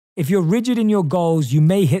If you're rigid in your goals, you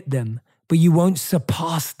may hit them, but you won't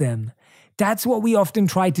surpass them. That's what we often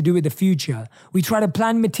try to do with the future. We try to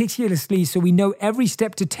plan meticulously so we know every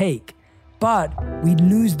step to take, but we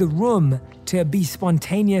lose the room to be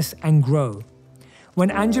spontaneous and grow.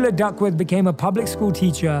 When Angela Duckworth became a public school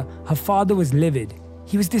teacher, her father was livid.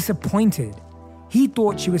 He was disappointed. He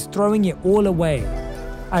thought she was throwing it all away.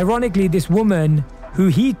 Ironically, this woman, who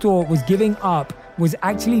he thought was giving up, was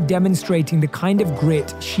actually demonstrating the kind of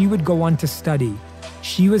grit she would go on to study.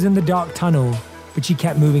 She was in the dark tunnel, but she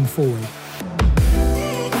kept moving forward.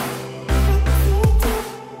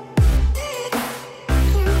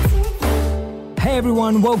 Hey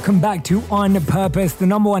everyone, welcome back to On Purpose, the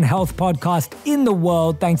 #1 health podcast in the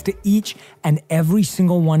world. Thanks to each and every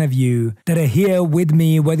single one of you that are here with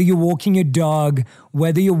me, whether you're walking your dog,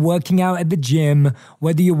 whether you're working out at the gym,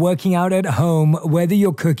 whether you're working out at home, whether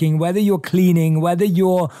you're cooking, whether you're cleaning, whether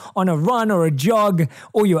you're on a run or a jog,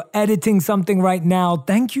 or you're editing something right now.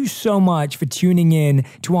 Thank you so much for tuning in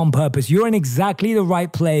to On Purpose. You're in exactly the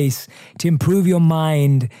right place to improve your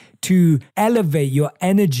mind, to elevate your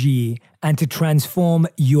energy, and to transform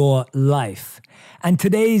your life. And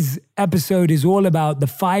today's episode is all about the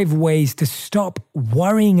 5 ways to stop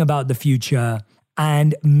worrying about the future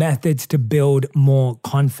and methods to build more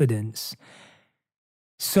confidence.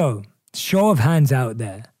 So, show of hands out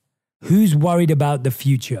there. Who's worried about the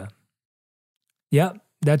future? Yep,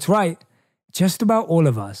 that's right. Just about all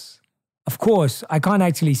of us. Of course, I can't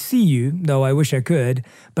actually see you, though I wish I could,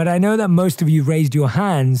 but I know that most of you raised your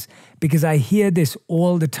hands because I hear this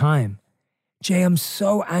all the time. Jay, I'm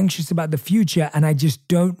so anxious about the future and I just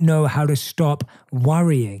don't know how to stop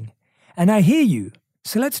worrying. And I hear you,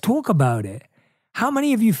 so let's talk about it. How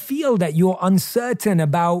many of you feel that you're uncertain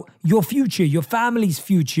about your future, your family's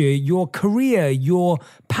future, your career, your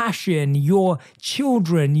passion, your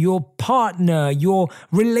children, your partner, your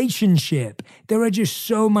relationship? There are just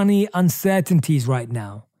so many uncertainties right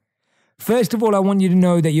now. First of all, I want you to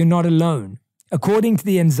know that you're not alone. According to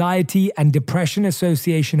the Anxiety and Depression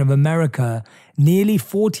Association of America, nearly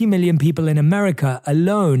 40 million people in America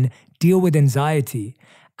alone deal with anxiety.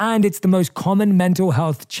 And it's the most common mental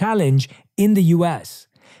health challenge in the US.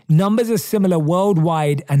 Numbers are similar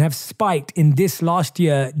worldwide and have spiked in this last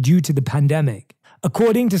year due to the pandemic.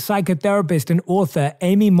 According to psychotherapist and author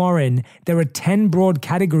Amy Morin, there are 10 broad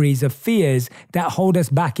categories of fears that hold us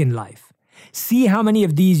back in life. See how many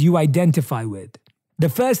of these you identify with. The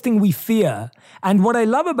first thing we fear, and what I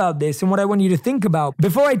love about this and what I want you to think about,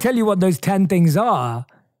 before I tell you what those 10 things are,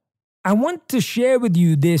 I want to share with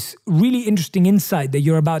you this really interesting insight that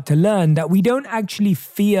you're about to learn, that we don't actually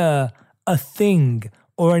fear a thing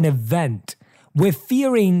or an event. We're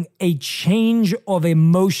fearing a change of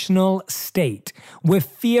emotional state. We're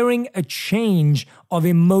fearing a change of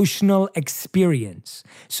emotional experience.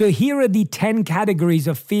 So here are the 10 categories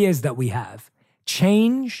of fears that we have.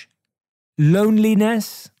 Change,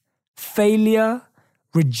 loneliness, failure,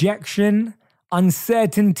 rejection,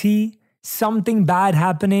 uncertainty, something bad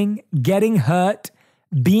happening, getting hurt,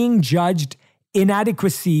 being judged,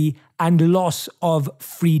 inadequacy, and loss of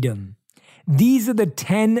freedom. These are the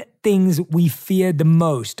 10 things we fear the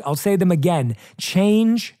most. I'll say them again.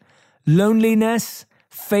 Change, loneliness,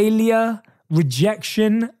 failure,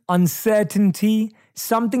 rejection, uncertainty,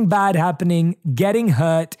 something bad happening, getting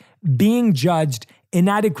hurt, being judged,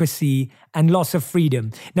 inadequacy, and loss of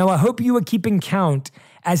freedom. Now, I hope you are keeping count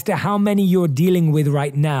as to how many you're dealing with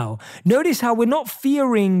right now. Notice how we're not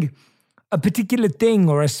fearing a particular thing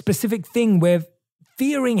or a specific thing. We're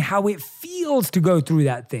fearing how it feels to go through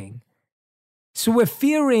that thing. So we're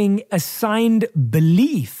fearing assigned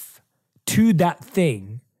belief to that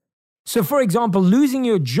thing. So for example, losing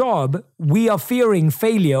your job, we are fearing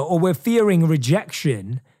failure or we're fearing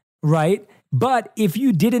rejection, right? But if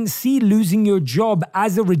you didn't see losing your job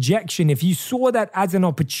as a rejection, if you saw that as an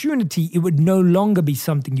opportunity, it would no longer be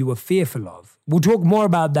something you were fearful of. We'll talk more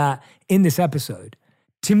about that in this episode.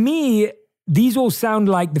 To me, these all sound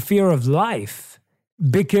like the fear of life,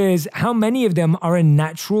 because how many of them are a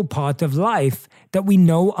natural part of life that we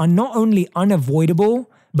know are not only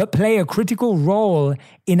unavoidable, but play a critical role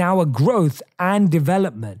in our growth and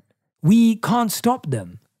development. We can't stop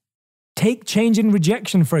them. Take change and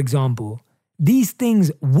rejection, for example. These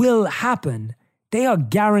things will happen. They are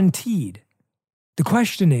guaranteed. The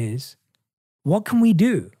question is, what can we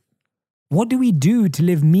do? What do we do to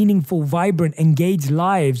live meaningful, vibrant, engaged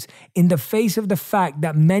lives in the face of the fact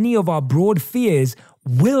that many of our broad fears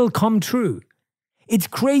will come true? It's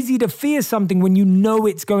crazy to fear something when you know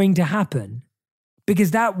it's going to happen,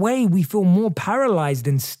 because that way we feel more paralyzed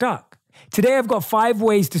and stuck. Today, I've got 5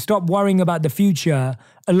 ways to stop worrying about the future,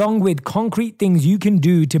 along with concrete things you can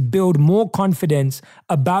do to build more confidence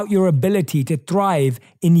about your ability to thrive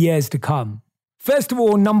in years to come. First of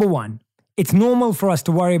all, number 1, it's normal for us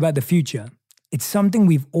to worry about the future. It's something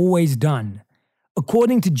we've always done.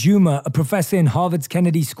 According to Juma, a professor in Harvard's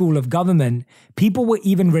Kennedy School of Government, people were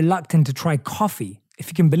even reluctant to try coffee, if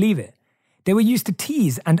you can believe it. They were used to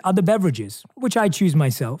teas and other beverages, which I choose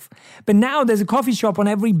myself. But now there's a coffee shop on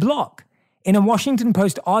every block. In a Washington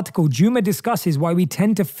Post article, Juma discusses why we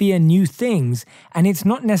tend to fear new things, and it's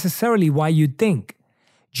not necessarily why you'd think.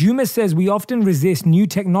 Juma says we often resist new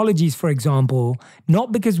technologies, for example,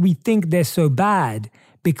 not because we think they're so bad,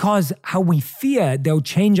 because how we fear they'll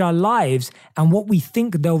change our lives and what we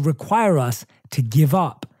think they'll require us to give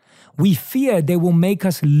up. We fear they will make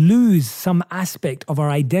us lose some aspect of our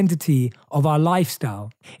identity, of our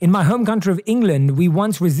lifestyle. In my home country of England, we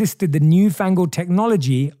once resisted the newfangled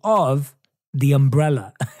technology of the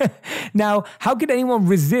umbrella. Now, how could anyone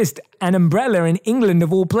resist an umbrella in England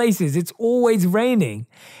of all places? It's always raining.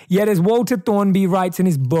 Yet as Walter Thornby writes in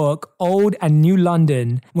his book, Old and New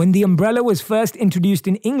London, when the umbrella was first introduced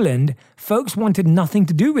in England, folks wanted nothing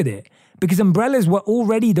to do with it because umbrellas were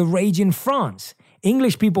already the rage in France.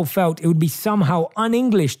 English people felt it would be somehow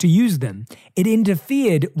un-English to use them. It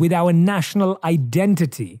interfered with our national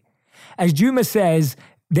identity. As Juma says,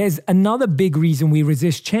 there's another big reason we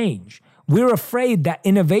resist change. We're afraid that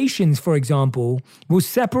innovations, for example, will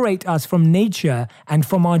separate us from nature and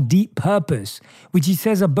from our deep purpose, which he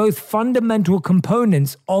says are both fundamental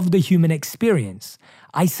components of the human experience.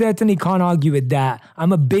 I certainly can't argue with that.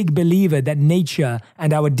 I'm a big believer that nature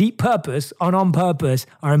and our deep purpose, on purpose,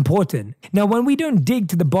 are important. Now, when we don't dig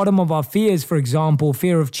to the bottom of our fears, for example,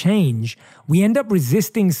 fear of change, we end up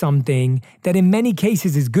resisting something that in many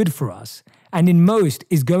cases is good for us, and in most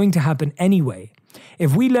is going to happen anyway.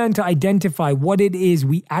 If we learn to identify what it is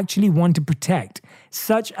we actually want to protect,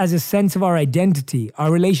 such as a sense of our identity,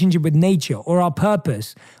 our relationship with nature, or our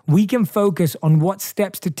purpose, we can focus on what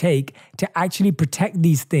steps to take to actually protect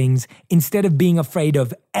these things instead of being afraid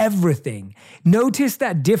of everything. Notice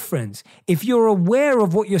that difference. If you're aware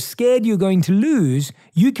of what you're scared you're going to lose,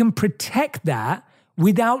 you can protect that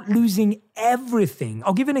without losing everything.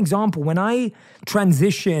 I'll give an example. When I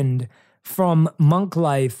transitioned from monk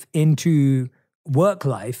life into work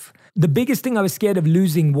life, the biggest thing I was scared of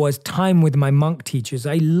losing was time with my monk teachers.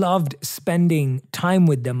 I loved spending time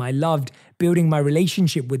with them. I loved building my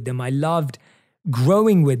relationship with them. I loved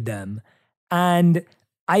growing with them. And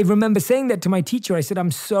I remember saying that to my teacher. I said, I'm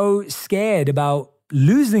so scared about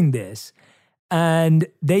losing this. And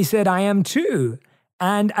they said, I am too.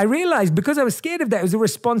 And I realized because I was scared of that, it was a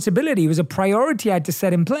responsibility. It was a priority I had to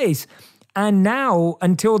set in place. And now,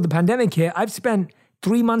 until the pandemic hit, I've spent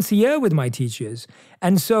 3 months a year with my teachers.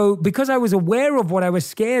 And so because I was aware of what I was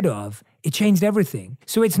scared of, it changed everything.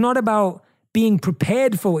 So it's not about being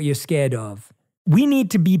prepared for what you're scared of. We need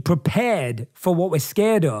to be prepared for what we're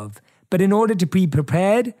scared of. But in order to be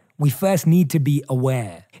prepared, we first need to be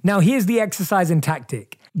aware. Now, here's the exercise and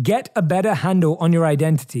tactic. Get a better handle on your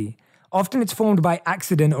identity. Often it's formed by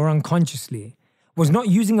accident or unconsciously. Was not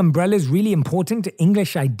using umbrellas really important to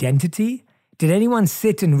English identity? Did anyone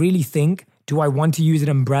sit and really think, do I want to use an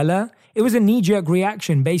umbrella? It was a knee-jerk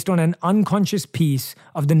reaction based on an unconscious piece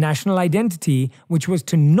of the national identity, which was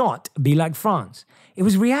to not be like France. It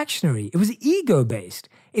was reactionary. It was ego-based.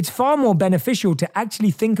 It's far more beneficial to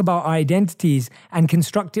actually think about our identities and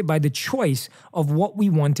construct it by the choice of what we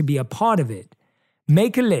want to be a part of it.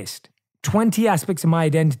 Make a list. 20 aspects of my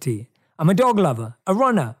identity. I'm a dog lover, a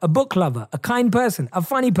runner, a book lover, a kind person, a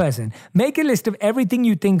funny person. Make a list of everything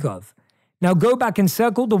you think of. Now go back and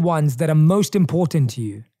circle the ones that are most important to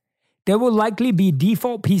you. There will likely be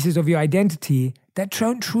default pieces of your identity that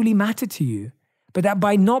don't truly matter to you, but that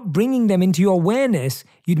by not bringing them into your awareness,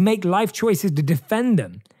 you'd make life choices to defend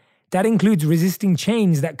them. That includes resisting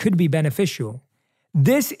change that could be beneficial.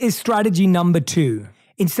 This is strategy number 2.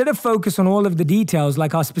 Instead of focus on all of the details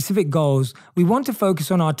like our specific goals, we want to focus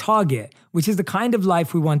on our target, which is the kind of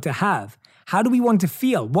life we want to have. How do we want to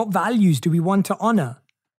feel? What values do we want to honor?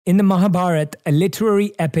 In the Mahabharata, a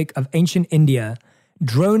literary epic of ancient India,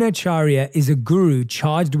 Dronacharya is a guru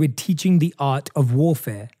charged with teaching the art of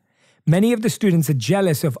warfare. Many of the students are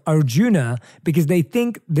jealous of Arjuna because they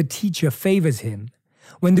think the teacher favors him.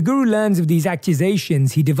 When the guru learns of these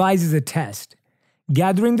accusations, he devises a test.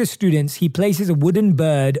 Gathering the students, he places a wooden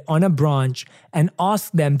bird on a branch and asks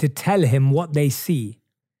them to tell him what they see.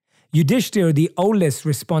 Yudhishthira, the oldest,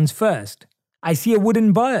 responds first. I see a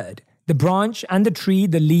wooden bird, the branch and the tree,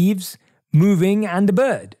 the leaves, moving and the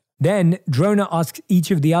bird. Then Drona asks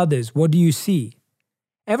each of the others, what do you see?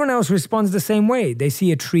 Everyone else responds the same way. They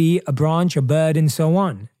see a tree, a branch, a bird, and so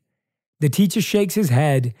on. The teacher shakes his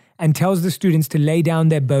head and tells the students to lay down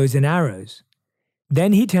their bows and arrows.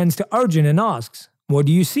 Then he turns to Arjun and asks, "What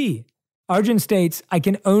do you see?" Arjun states, "I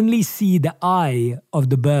can only see the eye of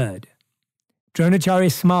the bird." Dronacharya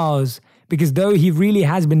smiles because though he really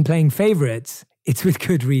has been playing favorites, it's with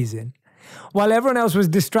good reason. While everyone else was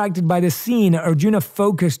distracted by the scene, Arjuna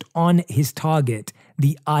focused on his target,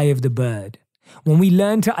 the eye of the bird. When we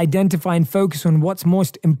learn to identify and focus on what's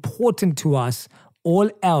most important to us, all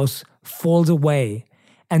else falls away.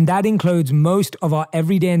 And that includes most of our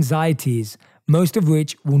everyday anxieties, most of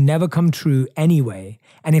which will never come true anyway.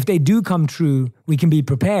 And if they do come true, we can be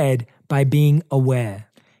prepared by being aware.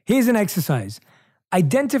 Here's an exercise.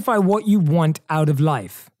 Identify what you want out of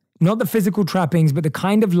life. Not the physical trappings, but the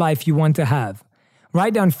kind of life you want to have.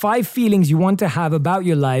 Write down 5 feelings you want to have about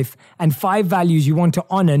your life and 5 values you want to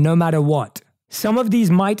honor no matter what. Some of these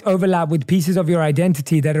might overlap with pieces of your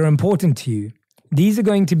identity that are important to you. These are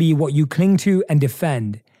going to be what you cling to and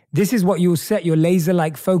defend. This is what you'll set your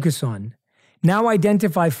laser-like focus on. Now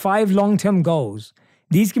identify 5 long-term goals.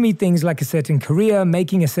 These can be things like a certain career,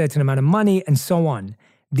 making a certain amount of money, and so on.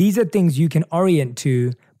 These are things you can orient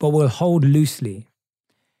to, but will hold loosely.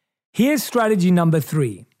 Here's strategy number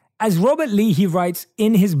 3. As Robert Leahy writes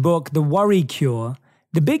in his book, The Worry Cure,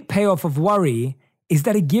 the big payoff of worry is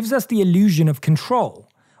that it gives us the illusion of control.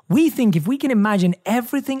 We think if we can imagine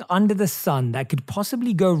everything under the sun that could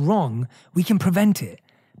possibly go wrong, we can prevent it.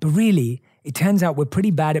 But really, it turns out we're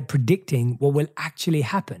pretty bad at predicting what will actually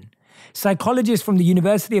happen. Psychologists from the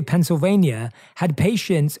University of Pennsylvania had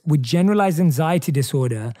patients with generalized anxiety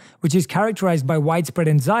disorder, which is characterized by widespread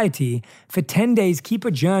anxiety, for 10 days keep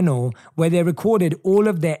a journal where they recorded all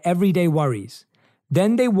of their everyday worries.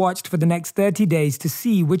 Then they watched for the next 30 days to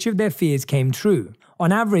see which of their fears came true.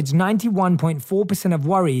 On average, 91.4% of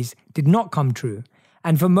worries did not come true.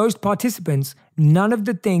 And for most participants, none of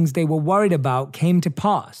the things they were worried about came to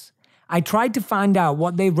pass. I tried to find out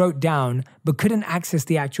what they wrote down, but couldn't access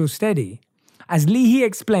the actual study. As Leahy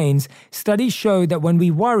explains, studies show that when we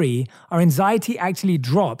worry, our anxiety actually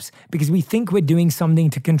drops because we think we're doing something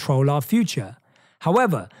to control our future.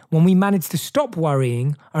 However, when we manage to stop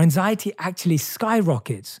worrying, our anxiety actually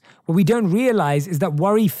skyrockets. What we don't realize is that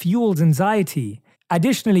worry fuels anxiety.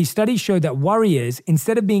 Additionally, studies show that worriers,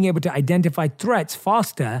 instead of being able to identify threats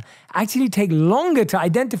faster, actually take longer to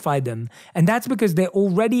identify them. And that's because they're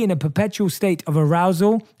already in a perpetual state of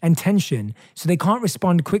arousal and tension, so they can't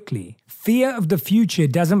respond quickly. Fear of the future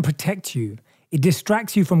doesn't protect you. It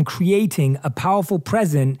distracts you from creating a powerful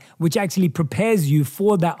present, which actually prepares you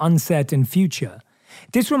for that uncertain future.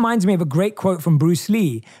 This reminds me of a great quote from Bruce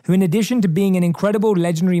Lee, who in addition to being an incredible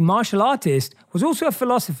legendary martial artist, was also a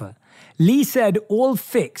philosopher. Lee said, "All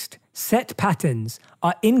fixed, set patterns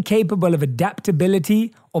are incapable of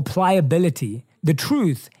adaptability or pliability. The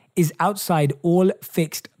truth is outside all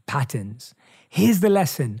fixed patterns." Here's the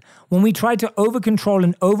lesson. When we try to over-control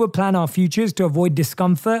and over-plan our futures to avoid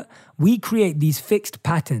discomfort, we create these fixed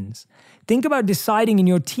patterns. Think about deciding in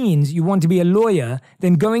your teens you want to be a lawyer,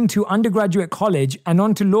 then going to undergraduate college and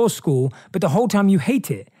on to law school, but the whole time you hate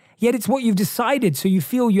it. Yet it's what you've decided, so you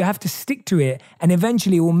feel you have to stick to it, and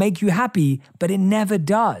eventually it will make you happy, but it never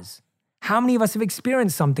does. How many of us have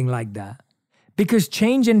experienced something like that? Because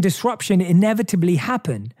change and disruption inevitably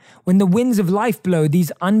happen. When the winds of life blow,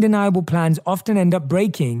 these undeniable plans often end up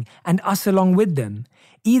breaking, and us along with them.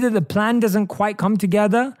 Either the plan doesn't quite come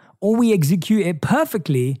together, or we execute it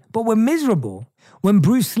perfectly, but we're miserable. When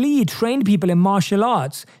Bruce Lee trained people in martial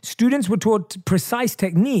arts, students were taught precise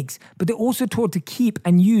techniques, but they're also taught to keep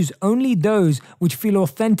and use only those which feel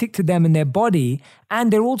authentic to them and their body,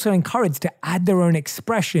 and they're also encouraged to add their own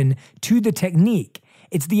expression to the technique.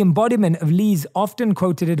 It's the embodiment of Lee's often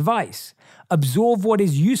quoted advice. Absorb what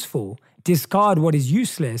is useful, discard what is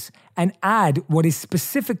useless, and add what is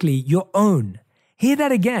specifically your own. Hear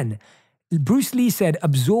that again. Bruce Lee said,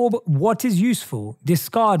 absorb what is useful,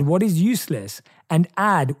 discard what is useless, and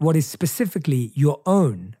add what is specifically your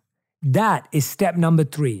own. That is step number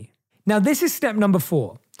 3. Now, this is step number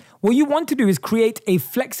 4. What you want to do is create a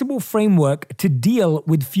flexible framework to deal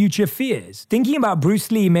with future fears. Thinking about Bruce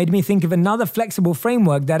Lee made me think of another flexible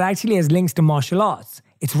framework that actually has links to martial arts.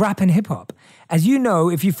 It's rap and hip hop. As you know,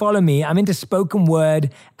 if you follow me, I'm into spoken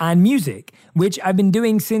word and music, which I've been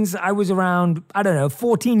doing since I was around,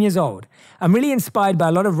 14 years old. I'm really inspired by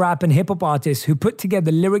a lot of rap and hip hop artists who put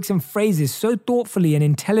together lyrics and phrases so thoughtfully and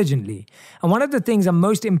intelligently. And one of the things I'm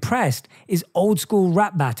most impressed is old school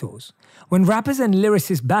rap battles. When rappers and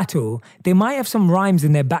lyricists battle, they might have some rhymes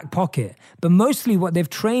in their back pocket, but mostly what they've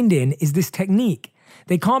trained in is this technique.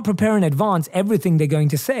 They can't prepare in advance everything they're going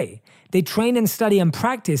to say. They train and study and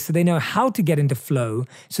practice so they know how to get into flow,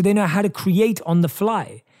 so they know how to create on the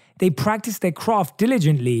fly. They practice their craft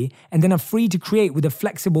diligently and then are free to create with a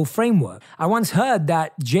flexible framework. I once heard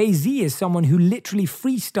that Jay-Z is someone who literally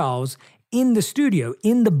freestyles in the studio,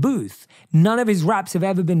 in the booth. None of his raps have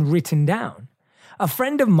ever been written down. A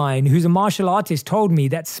friend of mine who's a martial artist told me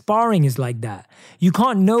that sparring is like that. You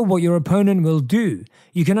can't know what your opponent will do.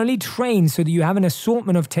 You can only train so that you have an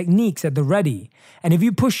assortment of techniques at the ready. And if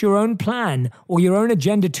you push your own plan or your own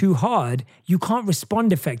agenda too hard, you can't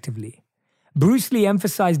respond effectively. Bruce Lee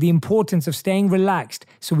emphasized the importance of staying relaxed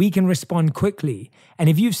so we can respond quickly. And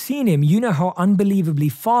if you've seen him, you know how unbelievably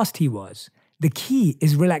fast he was. The key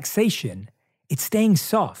is relaxation. It's staying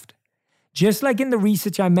soft. Just like in the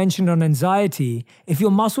research I mentioned on anxiety, if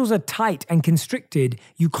your muscles are tight and constricted,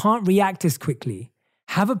 you can't react as quickly.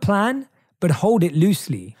 Have a plan, but hold it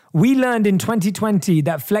loosely. We learned in 2020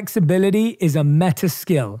 that flexibility is a meta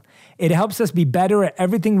skill. It helps us be better at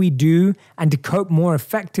everything we do and to cope more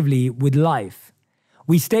effectively with life.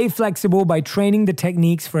 We stay flexible by training the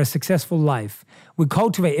techniques for a successful life. We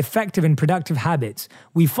cultivate effective and productive habits.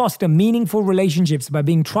 We foster meaningful relationships by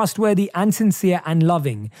being trustworthy and sincere and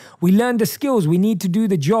loving. We learn the skills we need to do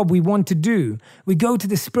the job we want to do. We go to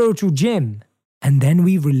the spiritual gym. And then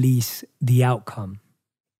we release the outcome.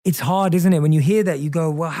 It's hard, isn't it? When you hear that, you go,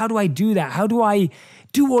 well, how do I do that? How do I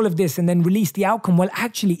do all of this and then release the outcome? Well,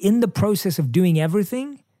 actually, in the process of doing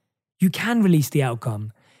everything, you can release the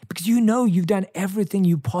outcome because you know you've done everything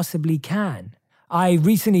you possibly can. I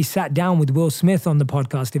recently sat down with Will Smith on the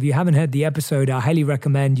podcast. If you haven't heard the episode, I highly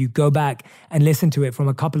recommend you go back and listen to it from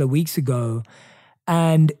a couple of weeks ago.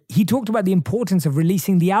 And he talked about the importance of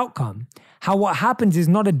releasing the outcome, how what happens is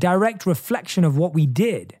not a direct reflection of what we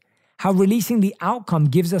did, how releasing the outcome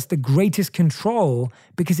gives us the greatest control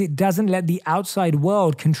because it doesn't let the outside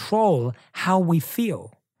world control how we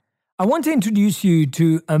feel. I want to introduce you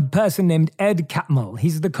to a person named Ed Catmull.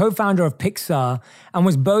 He's the co-founder of Pixar and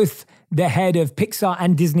was both the head of Pixar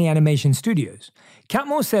and Disney Animation Studios.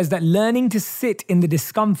 Catmull says that learning to sit in the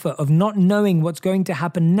discomfort of not knowing what's going to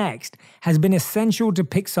happen next has been essential to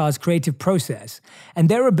Pixar's creative process and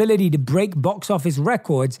their ability to break box office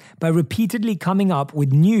records by repeatedly coming up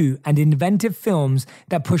with new and inventive films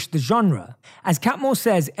that push the genre. As Catmull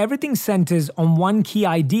says, everything centers on one key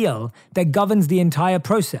ideal that governs the entire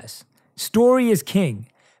process. Story is king.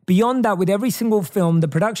 Beyond that, with every single film, the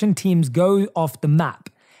production teams go off the map.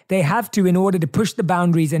 They have to in order to push the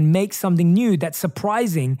boundaries and make something new that's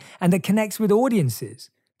surprising and that connects with audiences.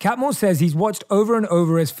 Catmull says he's watched over and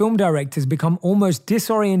over as film directors become almost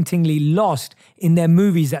disorientingly lost in their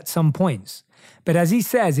movies at some points. But as he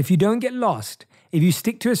says, if you don't get lost, if you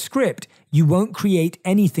stick to a script, you won't create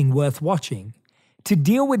anything worth watching. To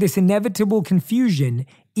deal with this inevitable confusion,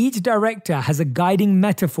 each director has a guiding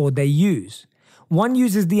metaphor they use. One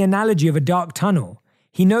uses the analogy of a dark tunnel.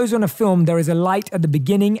 He knows on a film there is a light at the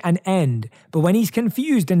beginning and end, but when he's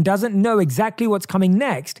confused and doesn't know exactly what's coming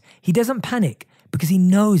next, he doesn't panic because he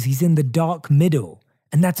knows he's in the dark middle,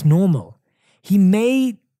 and that's normal. He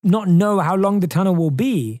may not know how long the tunnel will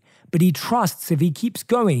be, but he trusts if he keeps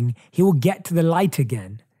going, he will get to the light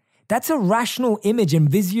again. That's a rational image and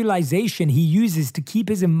visualization he uses to keep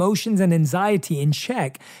his emotions and anxiety in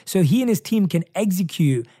check so he and his team can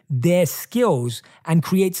execute their skills and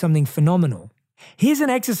create something phenomenal. Here's an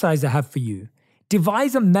exercise I have for you.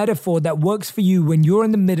 Devise a metaphor that works for you when you're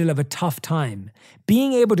in the middle of a tough time.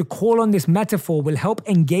 Being able to call on this metaphor will help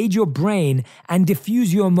engage your brain and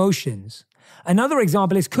diffuse your emotions. Another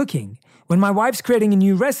example is cooking. When my wife's creating a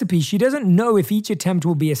new recipe, she doesn't know if each attempt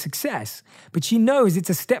will be a success, but she knows it's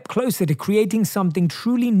a step closer to creating something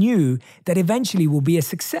truly new that eventually will be a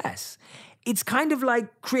success. It's kind of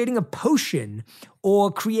like creating a potion or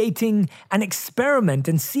creating an experiment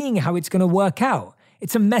and seeing how it's going to work out.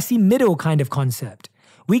 It's a messy middle kind of concept.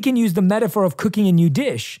 We can use the metaphor of cooking a new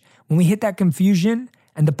dish. When we hit that confusion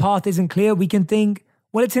and the path isn't clear, we can think,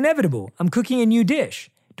 well, it's inevitable. I'm cooking a new dish.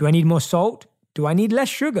 Do I need more salt? Do I need less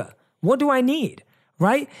sugar? What do I need?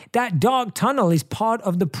 Right? That dark tunnel is part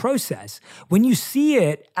of the process. When you see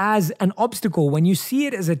it as an obstacle, when you see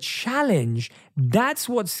it as a challenge, that's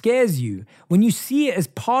what scares you. When you see it as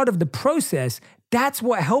part of the process, that's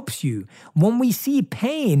what helps you. When we see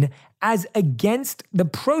pain as against the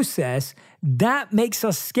process, that makes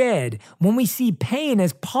us scared. When we see pain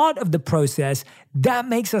as part of the process, that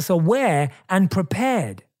makes us aware and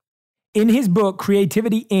prepared. In his book,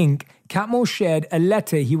 Creativity Inc., Catmull shared a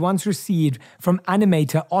letter he once received from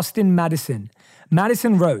animator Austin Madison.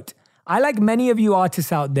 Madison wrote, "I, like many of you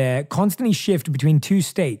artists out there, constantly shift between two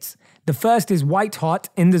states, the The first is white hot,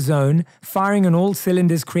 in the zone, firing on all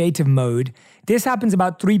cylinders creative mode. This happens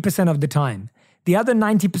about 3% of the time. The other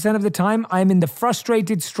 90% of the time, I am in the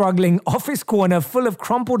frustrated, struggling office corner full of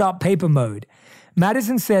crumpled up paper mode.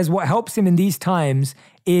 Madison says what helps him in these times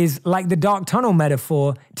is, like the dark tunnel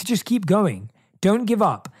metaphor, to just keep going. Don't give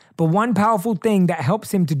up. But one powerful thing that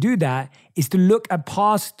helps him to do that is to look at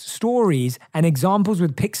past stories and examples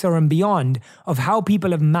with Pixar and beyond of how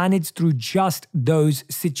people have managed through just those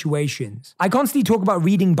situations. I constantly talk about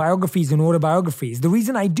reading biographies and autobiographies. The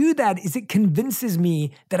reason I do that is it convinces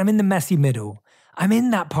me that I'm in the messy middle. I'm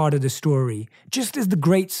in that part of the story, just as the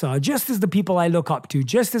greats are, just as the people I look up to,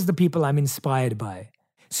 just as the people I'm inspired by.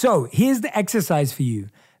 So here's the exercise for you.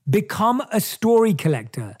 Become a story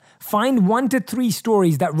collector. Find 1 to 3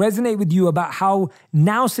 stories that resonate with you about how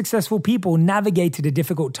now successful people navigated a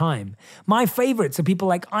difficult time. My favorites are people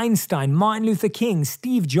like Einstein, Martin Luther King,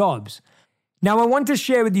 Steve Jobs. Now I want to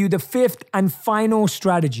share with you the 5th and final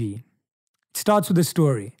strategy. It starts with a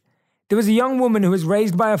story. There was a young woman who was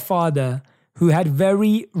raised by a father who had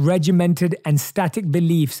very regimented and static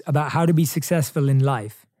beliefs about how to be successful in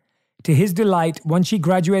life. To his delight, once she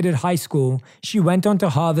graduated high school, she went on to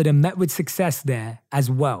Harvard and met with success there as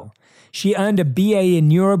well. She earned a BA in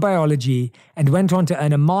neurobiology and went on to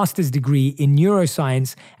earn a master's degree in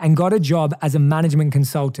neuroscience and got a job as a management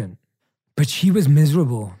consultant. But she was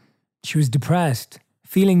miserable. She was depressed,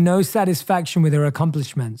 feeling no satisfaction with her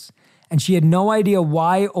accomplishments, and she had no idea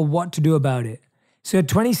why or what to do about it. So at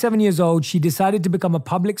 27 years old, she decided to become a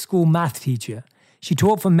public school math teacher. She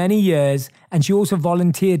taught for many years, and she also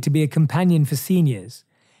volunteered to be a companion for seniors.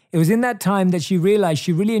 It was in that time that she realized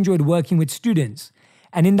she really enjoyed working with students.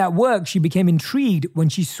 And in that work, she became intrigued when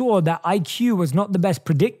she saw that IQ was not the best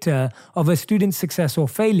predictor of a student's success or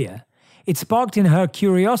failure. It sparked in her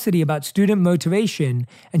curiosity about student motivation,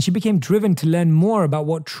 and she became driven to learn more about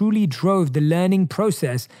what truly drove the learning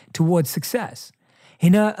process towards success.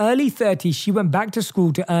 In her early 30s, she went back to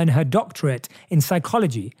school to earn her doctorate in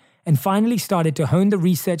psychology and finally started to hone the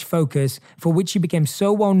research focus for which she became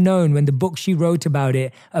so well known when the book she wrote about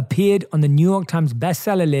it appeared on the New York Times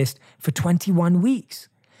bestseller list for 21 weeks.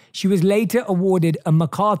 She was later awarded a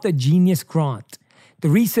MacArthur Genius Grant. The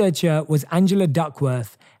researcher was Angela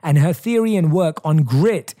Duckworth, and her theory and work on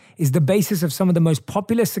grit is the basis of some of the most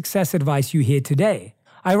popular success advice you hear today.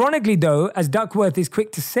 Ironically though, as Duckworth is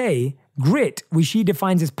quick to say, grit, which she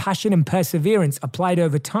defines as passion and perseverance applied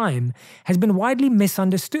over time, has been widely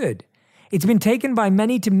misunderstood. It's been taken by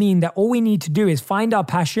many to mean that all we need to do is find our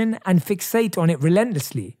passion and fixate on it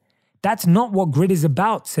relentlessly. That's not what grit is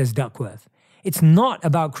about, says Duckworth. It's not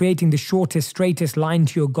about creating the shortest, straightest line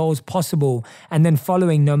to your goals possible and then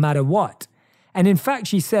following no matter what. And in fact,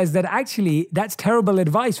 she says that actually that's terrible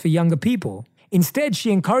advice for younger people. Instead,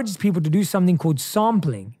 she encourages people to do something called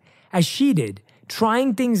sampling, as she did,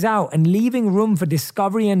 trying things out and leaving room for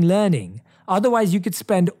discovery and learning. Otherwise, you could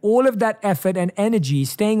spend all of that effort and energy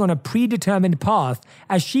staying on a predetermined path,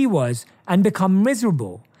 as she was, and become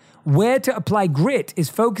miserable. Where to apply grit is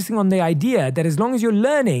focusing on the idea that as long as you're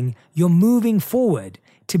learning, you're moving forward,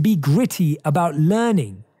 to be gritty about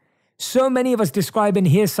learning. So many of us describe and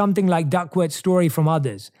hear something like Duckworth's story from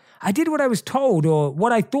others. I did what I was told or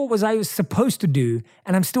what I thought I was supposed to do,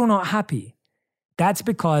 and I'm still not happy. That's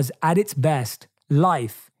because at its best,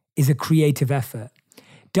 life is a creative effort.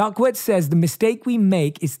 Duckworth says the mistake we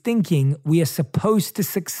make is thinking we are supposed to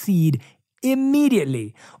succeed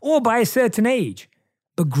immediately or by a certain age.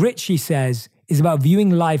 But grit, she says, is about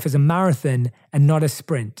viewing life as a marathon and not a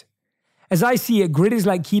sprint. As I see it, grit is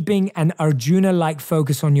like keeping an Arjuna-like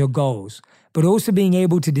focus on your goals, but also being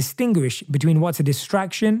able to distinguish between what's a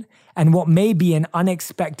distraction and what may be an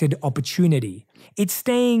unexpected opportunity. It's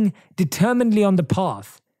staying determinedly on the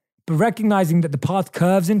path, but recognizing that the path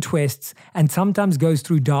curves and twists and sometimes goes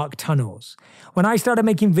through dark tunnels. When I started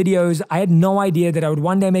making videos, I had no idea that I would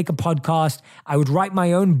one day make a podcast. I would write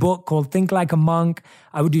my own book called Think Like a Monk.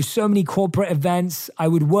 I would do so many corporate events. I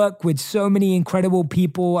would work with so many incredible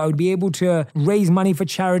people. I would be able to raise money for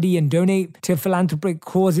charity and donate to philanthropic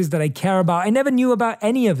causes that I care about. I never knew about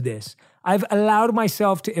any of this. I've allowed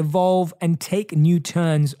myself to evolve and take new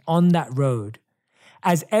turns on that road.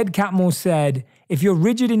 As Ed Catmull said, if you're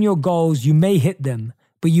rigid in your goals, you may hit them,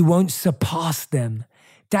 but you won't surpass them.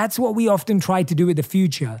 That's what we often try to do with the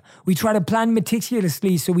future. We try to plan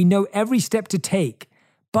meticulously so we know every step to take,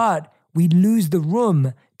 but we lose the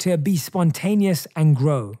room to be spontaneous and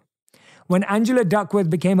grow. When Angela Duckworth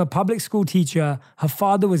became a public school teacher, her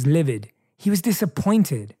father was livid. He was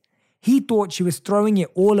disappointed. He thought she was throwing it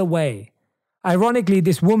all away. Ironically,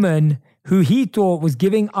 this woman who he thought was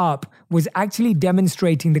giving up was actually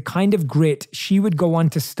demonstrating the kind of grit she would go on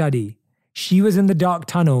to study. She was in the dark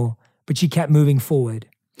tunnel, but she kept moving forward.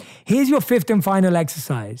 Here's your fifth and final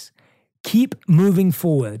exercise. Keep moving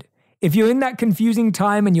forward. If you're in that confusing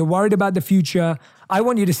time and you're worried about the future, I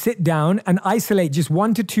want you to sit down and isolate just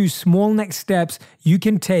 1 to 2 small next steps you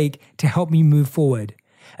can take to help me move forward.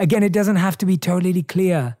 Again, it doesn't have to be totally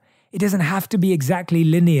clear. It doesn't have to be exactly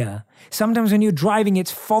linear. Sometimes when you're driving,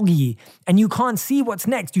 it's foggy and you can't see what's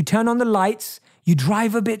next. You turn on the lights, you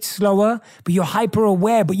drive a bit slower, but you're hyper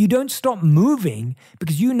aware, but you don't stop moving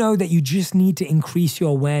because you know that you just need to increase your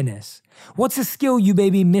awareness. What's a skill you may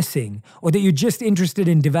be missing or that you're just interested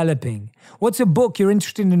in developing? What's a book you're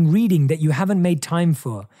interested in reading that you haven't made time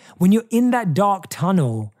for? When you're in that dark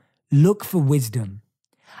tunnel, look for wisdom.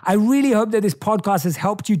 I really hope that this podcast has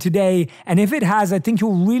helped you today. And if it has, I think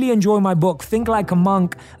you'll really enjoy my book, Think Like a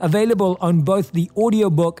Monk, available on both the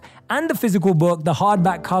audiobook and the physical book, the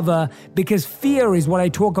hardback cover, because fear is what I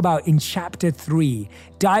talk about in chapter 3.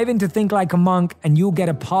 Dive into Think Like a Monk and you'll get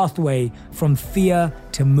a pathway from fear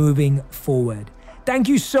to moving forward. Thank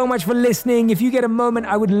you so much for listening. If you get a moment,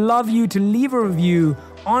 I would love you to leave a review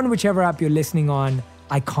on whichever app you're listening on.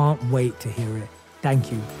 I can't wait to hear it.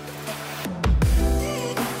 Thank you.